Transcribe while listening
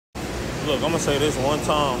Look, I'm gonna say this one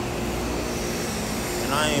time,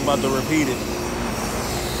 and I ain't about to repeat it.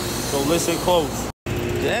 So listen close.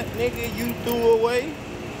 That nigga you threw away.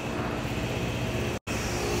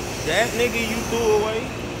 That nigga you threw away.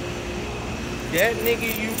 That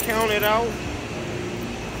nigga you counted out.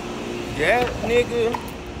 That nigga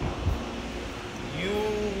you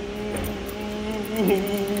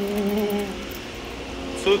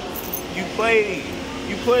took. You played.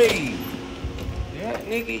 You played. That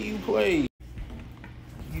nigga you played.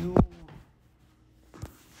 You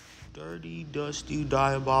dirty, dusty,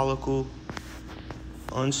 diabolical,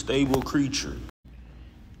 unstable creature.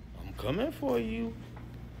 I'm coming for you.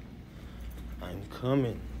 I'm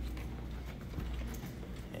coming.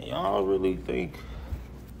 And y'all really think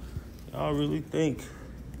I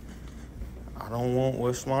don't want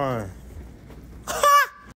what's mine?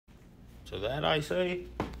 To that I say,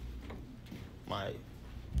 my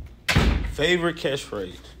favorite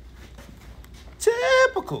catchphrase.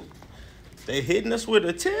 Typical. They hitting us with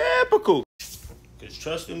a typical. Because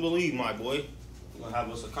trust and believe, my boy, we're going to have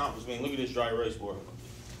us accomplish. Man, look at this dry erase board.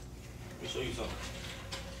 Let me show you something.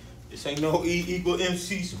 This ain't no E equal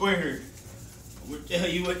MC squared. I'm going to tell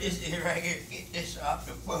you what this is right here. Get this off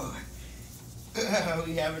the board.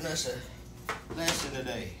 We having us a lesson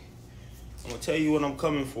today. I'm going to tell you what I'm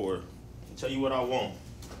coming for. I'll tell you what I want.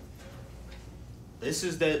 This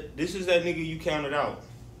is that nigga you counted out.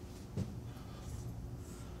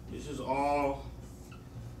 This is all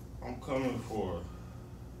I'm coming for.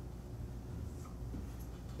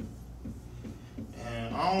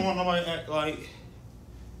 And I don't want nobody to act like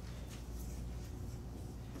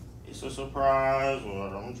it's a surprise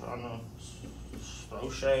or I'm trying to throw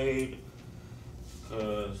shade,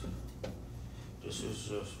 because this is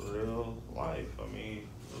just real life. I mean,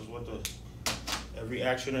 this is what every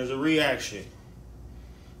action is a reaction.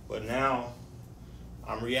 But now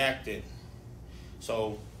I'm reacting.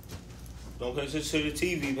 So don't pay attention to the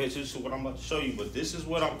TV, pay attention to what I'm about to show you. But this is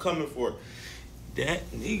what I'm coming for.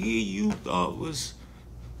 That nigga you thought was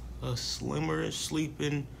a slimmer and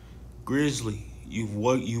sleeping grizzly. You've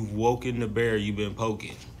woken the bear you've been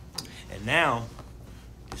poking. And now,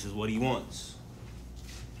 this is what he wants.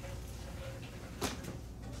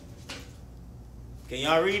 Can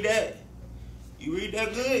y'all read that? You read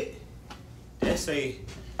that good? That's a,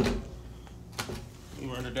 let me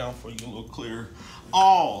run it down for you a little clearer.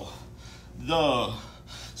 All the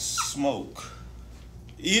smoke.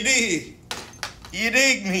 You dig? You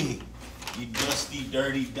dig me? You dusty,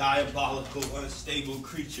 dirty, diabolical, unstable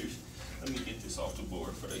creatures. Let me get this off the board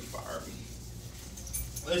before they fire me.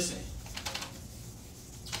 Listen.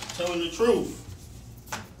 Telling the truth.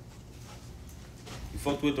 You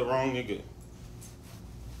fucked with the wrong nigga.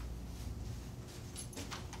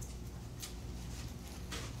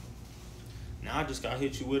 Now I just got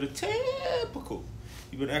hit you with a typical.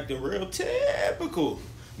 You've been acting real typical.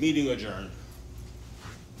 Meeting adjourned.